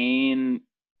maintain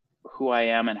who I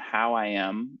am and how I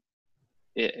am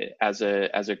as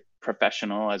a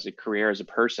professional, as a career, as a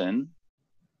person,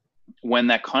 when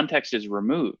that context is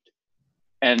removed,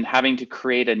 and having to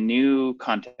create a new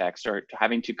context, or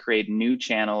having to create new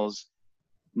channels,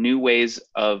 new ways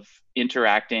of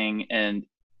interacting and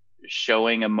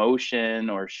showing emotion,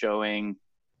 or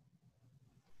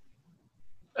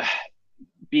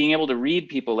being able to read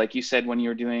people, like you said, when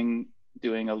you're doing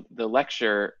the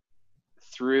lecture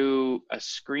through a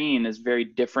screen, is very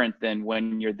different than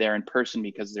when you're there in person,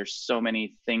 because there's so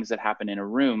many things that happen in a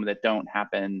room that don't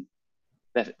happen,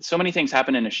 that so many things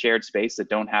happen in a shared space that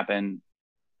don't happen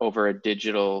over a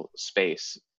digital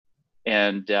space.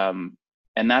 And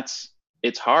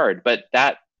it's hard, but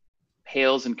that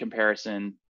pales in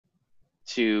comparison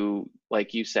to,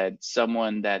 like you said,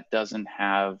 someone that doesn't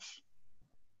have,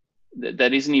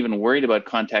 that isn't even worried about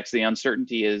context. The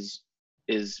uncertainty is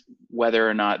whether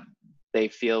or not they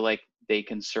feel like they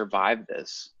can survive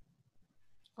this.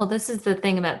 Well, this is the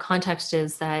thing about context,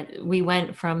 is that we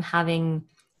went from having,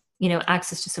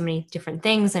 access to so many different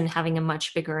things and having a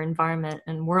much bigger environment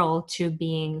and world, to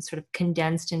being sort of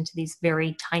condensed into these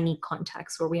very tiny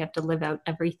contexts where we have to live out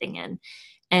everything in.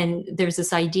 And there's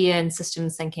this idea in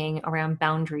systems thinking around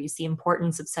boundaries, the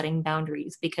importance of setting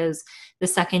boundaries, because the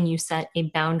second you set a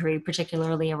boundary,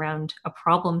 particularly around a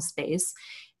problem space,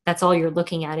 that's all you're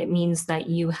looking at. It means that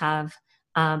you have,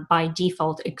 by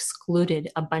default, excluded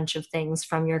a bunch of things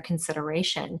from your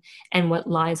consideration. And what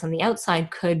lies on the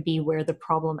outside could be where the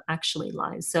problem actually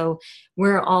lies. So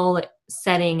we're all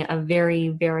setting a very,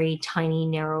 very tiny,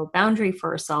 narrow boundary for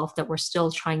ourselves that we're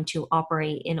still trying to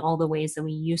operate in all the ways that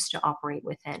we used to operate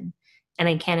within. And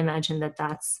I can't imagine that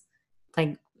that's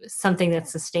like something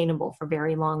that's sustainable for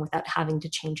very long without having to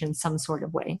change in some sort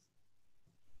of way.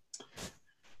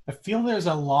 I feel there's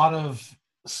a lot of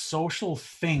social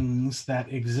things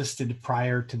that existed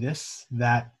prior to this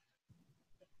that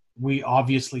we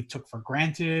obviously took for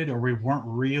granted, or we weren't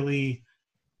really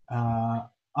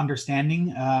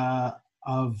understanding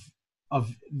of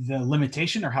the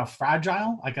limitation or how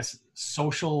fragile, I guess,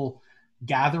 social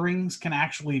gatherings can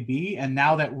actually be. And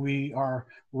now that we are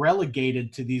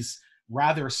relegated to these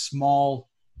rather small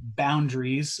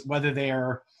boundaries, whether they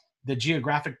are the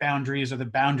geographic boundaries or the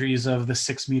boundaries of the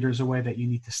 6 meters away that you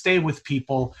need to stay with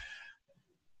people,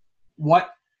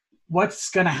 what's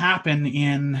going to happen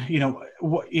in,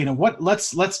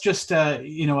 let's just,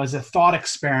 as a thought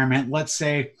experiment, let's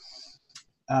say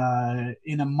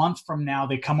in a month from now,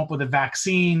 they come up with a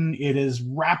vaccine. It is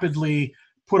rapidly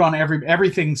put on,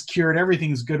 everything's cured,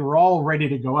 everything's good. We're all ready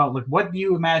to go out. Like, what do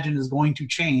you imagine is going to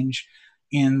change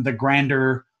in the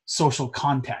grander social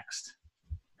context?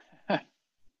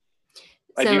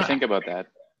 What do you think about that?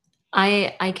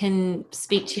 I can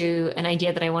speak to an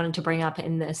idea that I wanted to bring up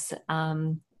in this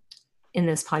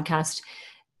podcast.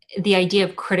 The idea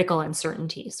of critical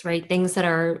uncertainties, right? Things that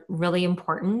are really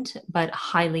important, but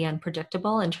highly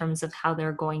unpredictable in terms of how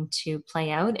they're going to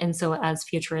play out. And so as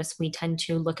futurists, we tend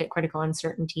to look at critical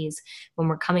uncertainties when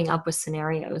we're coming up with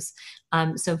scenarios.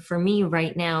 So for me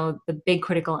right now, the big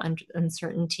critical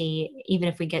uncertainty, even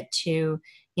if we get to,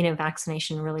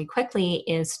 vaccination really quickly,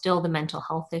 is still the mental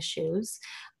health issues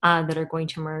that are going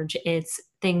to emerge. It's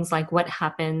things like what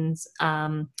happens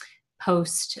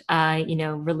post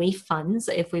relief funds,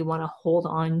 if we want to hold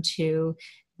on to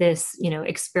this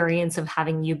experience of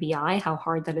having UBI, how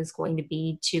hard that is going to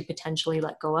be to potentially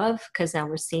let go of, because now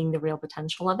we're seeing the real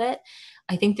potential of it.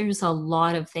 I think there's a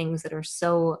lot of things that are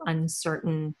so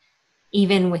uncertain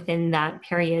even within that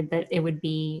period that it would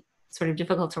be sort of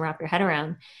difficult to wrap your head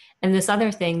around. And this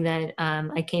other thing that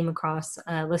I came across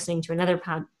listening to another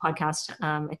podcast,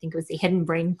 I think it was the Hidden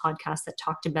Brain podcast, that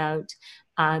talked about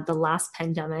the last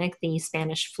pandemic, the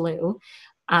Spanish flu.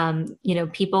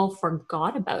 People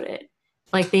forgot about it.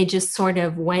 Like, they just sort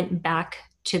of went back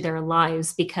to their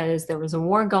lives because there was a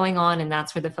war going on and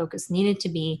that's where the focus needed to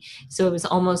be. So it was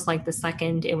almost like the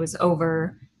second it was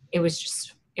over, it was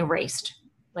just erased.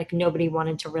 Like, nobody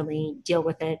wanted to really deal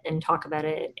with it and talk about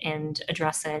it and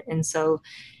address it. And so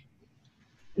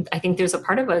I think there's a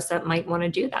part of us that might want to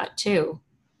do that too.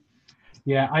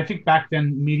 Yeah, I think back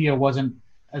then media wasn't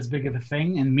as big of a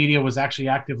thing, and media was actually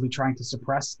actively trying to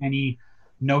suppress any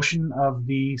notion of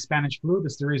the Spanish flu.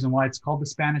 That's the reason why it's called the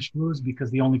Spanish flu, is because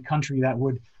the only country that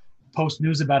would post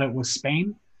news about it was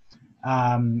Spain.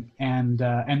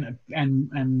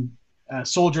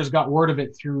 Soldiers got word of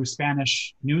it through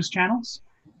Spanish news channels.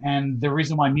 And the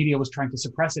reason why media was trying to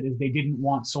suppress it is they didn't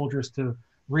want soldiers to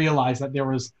realize that there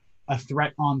was a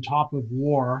threat on top of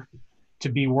war to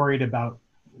be worried about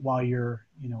while you're,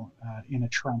 in a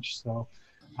trench. So,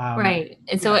 right.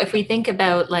 And so if we think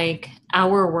about like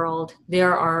our world,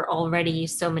 there are already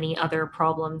so many other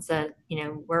problems that,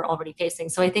 we're already facing.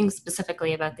 So I think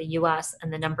specifically about the US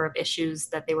and the number of issues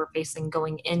that they were facing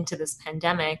going into this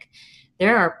pandemic,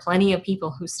 there are plenty of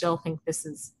people who still think this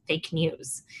is fake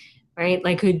news, right?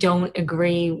 Like, who don't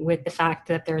agree with the fact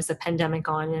that there's a pandemic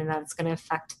on and that it's going to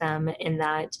affect them, and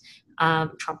that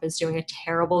Trump is doing a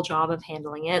terrible job of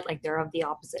handling it. Like, they're of the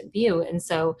opposite view. And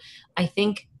so I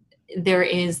think there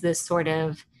is this sort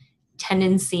of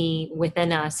tendency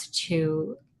within us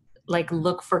to like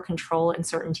look for control and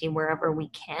certainty wherever we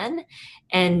can.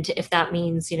 And if that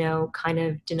means, kind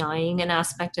of denying an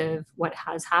aspect of what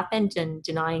has happened and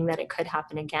denying that it could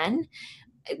happen again,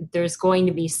 there's going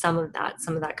to be some of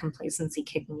that complacency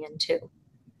kicking in too.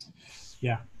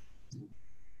 Yeah.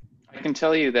 I can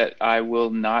tell you that I will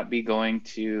not be going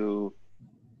to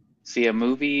see a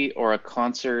movie or a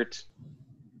concert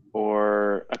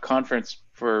or a conference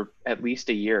for at least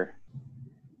a year.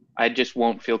 I just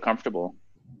won't feel comfortable.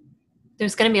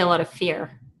 There's going to be a lot of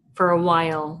fear for a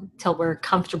while till we're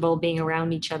comfortable being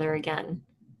around each other again.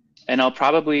 And I'll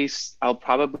probably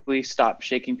stop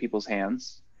shaking people's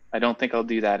hands. I don't think I'll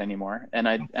do that anymore. And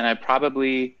I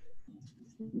probably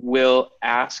will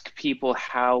ask people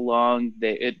how long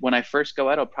when I first go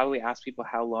out, I'll probably ask people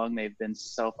how long they've been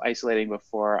self-isolating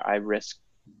before I risk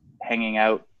hanging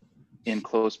out in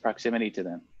close proximity to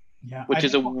them. Yeah, which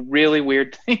is a really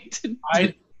weird thing to do.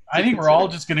 I think we're all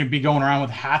just going to be going around with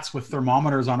hats with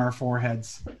thermometers on our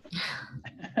foreheads.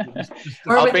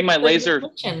 I'll bring my laser.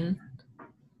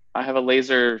 I have a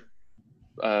laser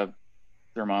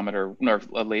thermometer, or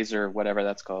a laser, whatever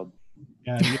that's called.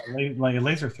 Yeah, like a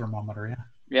laser thermometer.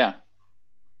 Yeah.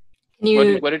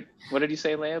 Yeah. What did you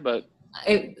say, Leah? About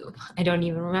I don't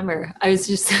even remember. I was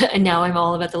just now I'm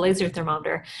all about the laser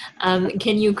thermometer.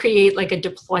 Can you create like a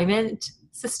deployment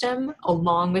system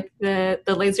along with the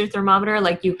laser thermometer?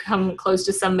 Like, you come close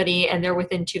to somebody and they're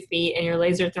within 2 feet and your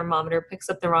laser thermometer picks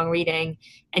up the wrong reading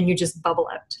and you just bubble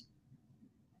out.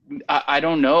 I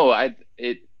don't know. I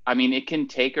mean, it can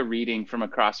take a reading from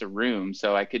across a room,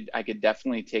 so I could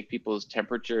definitely take people's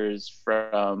temperatures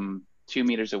from 2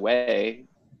 meters away,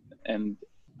 and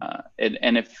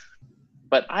and if,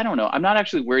 but I don't know. I'm not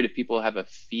actually worried if people have a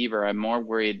fever. I'm more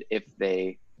worried if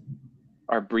they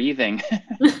are breathing.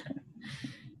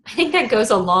 I think that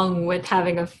goes along with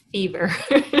having a fever.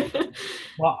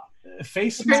 Well,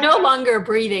 face If you're mask. no longer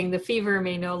breathing, the fever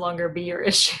may no longer be your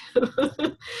issue.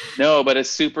 No, but a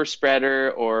super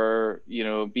spreader, or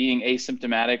being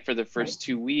asymptomatic for the first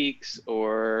 2 weeks,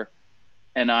 I'm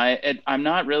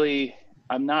not really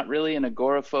an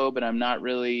agoraphobe, and I'm not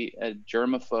really a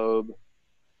germaphobe,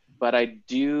 but I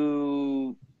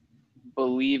do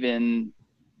believe in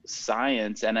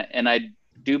science, and I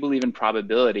do believe in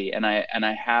probability, and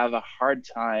I have a hard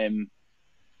time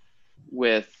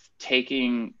with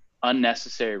taking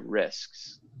unnecessary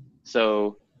risks.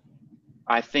 So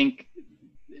I think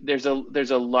there's a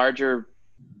larger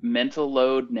mental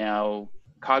load now,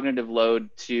 cognitive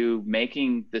load, to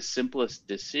making the simplest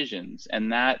decisions,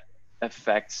 and that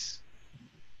affects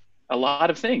a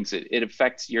lot of things. It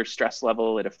affects your stress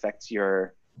level, it affects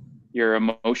your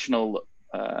emotional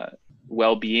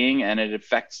well-being, and it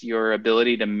affects your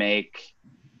ability to make,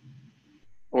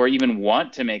 or even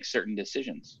want to make, certain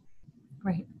decisions.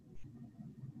 Right.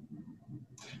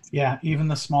 Yeah, even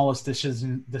the smallest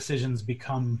decisions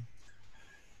become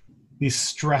these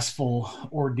stressful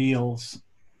ordeals.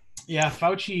 Yeah,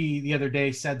 Fauci the other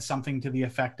day said something to the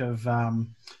effect of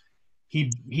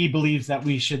he believes that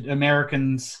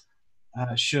Americans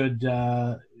should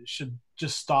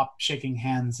just stop shaking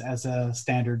hands as a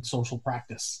standard social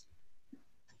practice.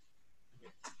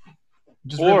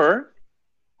 Or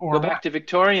or go back to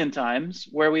Victorian times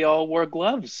where we all wore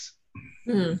gloves.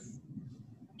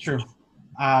 True.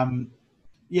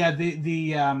 Yeah,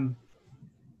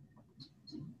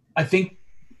 I think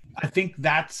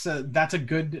that's a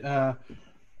good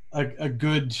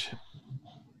good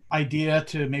idea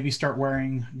to maybe start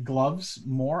wearing gloves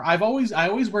more. I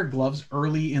always wear gloves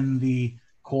early in the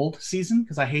cold season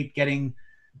because I hate getting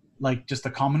like just a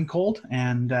common cold,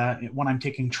 and when I'm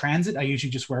taking transit, I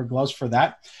usually just wear gloves for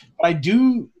that. But I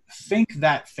do think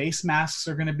that face masks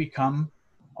are going to become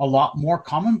a lot more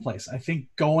commonplace. I think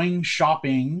going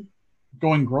shopping,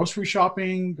 going grocery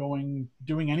shopping, doing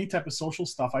any type of social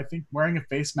stuff, I think wearing a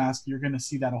face mask, you're going to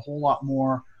see that a whole lot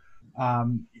more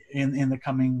in the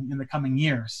coming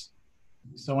years.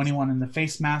 So anyone in the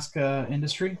face mask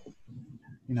industry,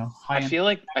 I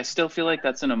still feel like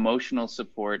that's an emotional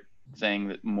support thing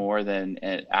that more than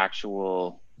an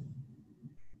actual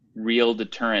real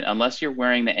deterrent. Unless you're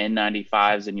wearing the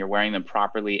N95s and you're wearing them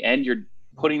properly and you're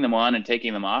putting them on and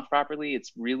taking them off properly,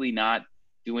 it's really not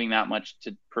doing that much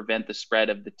to prevent the spread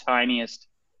of the tiniest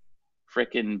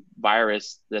freaking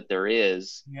virus that there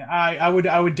is. Yeah,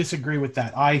 I would disagree with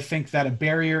that. I think that a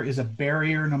barrier is a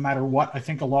barrier no matter what. I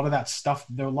think a lot of that stuff,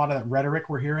 a lot of that rhetoric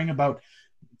we're hearing about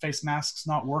face masks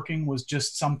not working was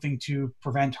just something to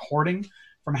prevent hoarding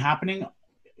from happening.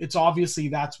 It's obviously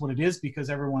that's what it is because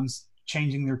everyone's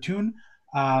changing their tune.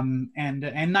 And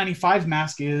N95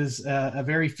 mask is a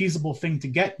very feasible thing to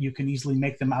get. You can easily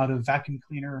make them out of vacuum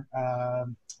cleaner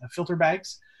filter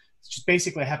bags. It's just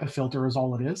basically a HEPA filter is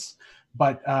all it is.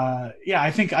 But yeah, I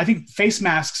think face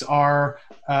masks are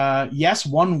yes,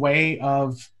 one way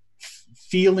of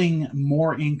feeling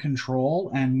more in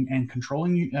control and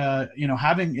controlling.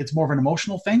 Having, it's more of an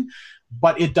emotional thing,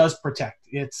 but it does protect.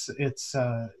 It's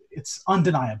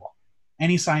undeniable.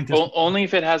 Any scientist. Well, only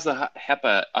if it has the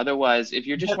HEPA. Otherwise, if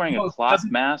you're just wearing a cloth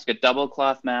mask, a double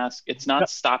cloth mask, it's not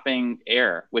stopping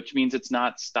air, which means it's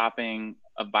not stopping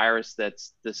a virus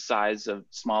that's the size of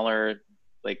smaller,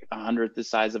 like 100th the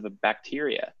size of a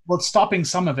bacteria. Well, it's stopping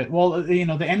some of it. Well, the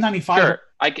N95. Sure,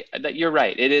 you're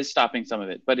right. It is stopping some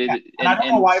of it, but and I don't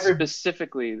know why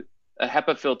specifically a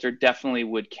HEPA filter definitely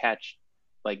would catch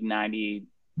like 99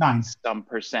 some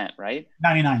percent, right?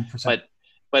 99%.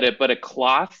 But a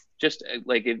cloth, just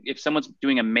like if someone's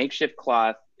doing a makeshift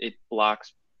cloth, it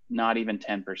blocks not even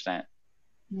 10%.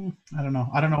 I don't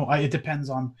know. It depends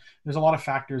on, there's a lot of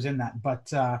factors in that,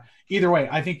 but either way,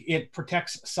 I think it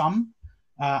protects some,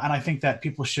 and I think that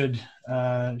people should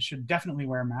definitely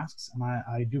wear masks. And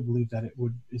I do believe that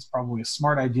is probably a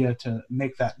smart idea to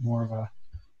make that more of a.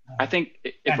 I think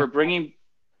if we're bringing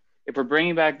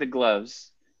back the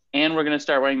gloves and we're going to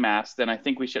start wearing masks, then I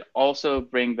think we should also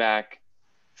bring back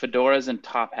fedoras and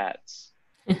top hats.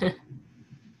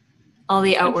 All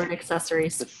the outward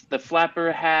accessories. The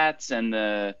flapper hats and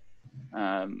the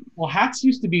hats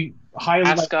used to be highly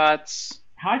ascots.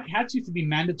 Hats used to be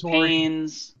mandatory.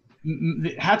 Canes.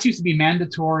 Hats used to be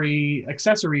mandatory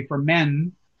accessory for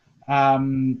men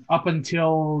up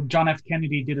until John F.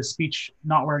 Kennedy did a speech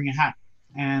not wearing a hat,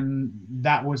 and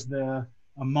that was a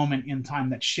moment in time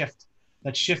that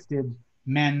shifted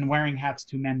men wearing hats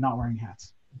to men not wearing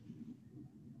hats.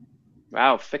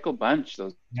 Wow, fickle bunch,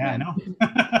 those Yeah, men. I know.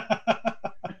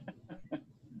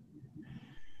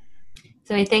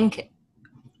 So I think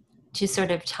to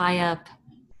sort of tie up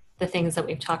the things that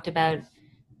we've talked about,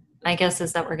 my guess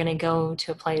is that we're going to go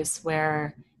to a place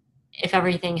where if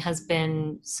everything has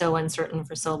been so uncertain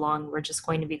for so long, we're just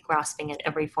going to be grasping at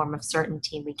every form of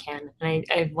certainty we can. And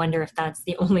I wonder if that's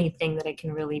the only thing that I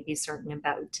can really be certain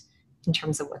about in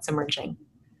terms of what's emerging.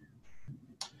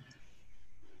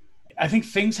 I think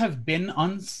things have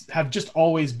just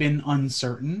always been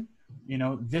uncertain. You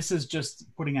know, this is just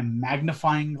putting a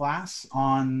magnifying glass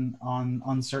on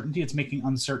uncertainty. It's making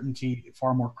uncertainty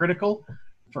far more critical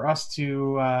for us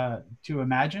to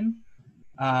imagine.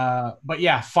 But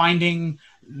yeah, finding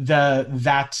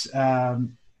that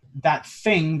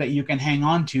thing that you can hang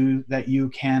on to, that you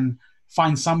can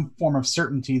find some form of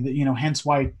certainty, that, you know, hence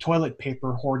why toilet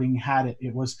paper hoarding had it.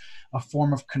 It was a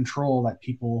form of control that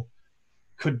people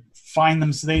could find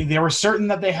them. So they were certain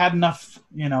that they had enough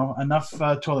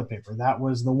toilet paper. That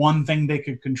was the one thing they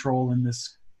could control in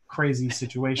this crazy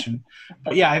situation.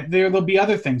 But yeah, there'll be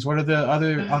other things. What are the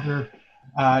other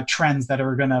trends that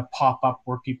are going to pop up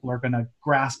where people are going to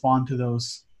grasp onto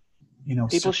those? You know,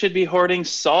 people should be hoarding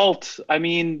salt. I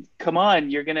mean, come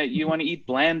on, you want to eat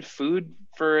bland food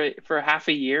for half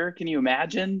a year? Can you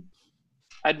imagine?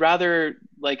 I'd rather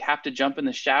like have to jump in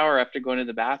the shower after going to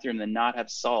the bathroom than not have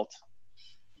salt.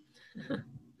 So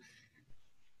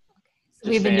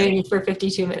we've been doing it for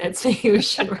 52 minutes. Maybe we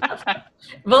should wrap up.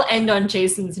 We'll end on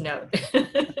Jason's note.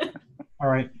 All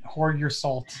right, hoard your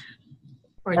salt.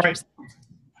 All right,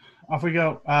 off we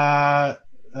go.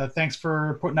 Thanks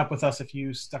for putting up with us. If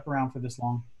you stuck around for this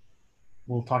long,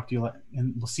 we'll talk to you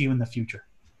and we'll see you in the future.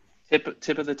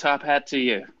 Tip of the top hat to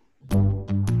you.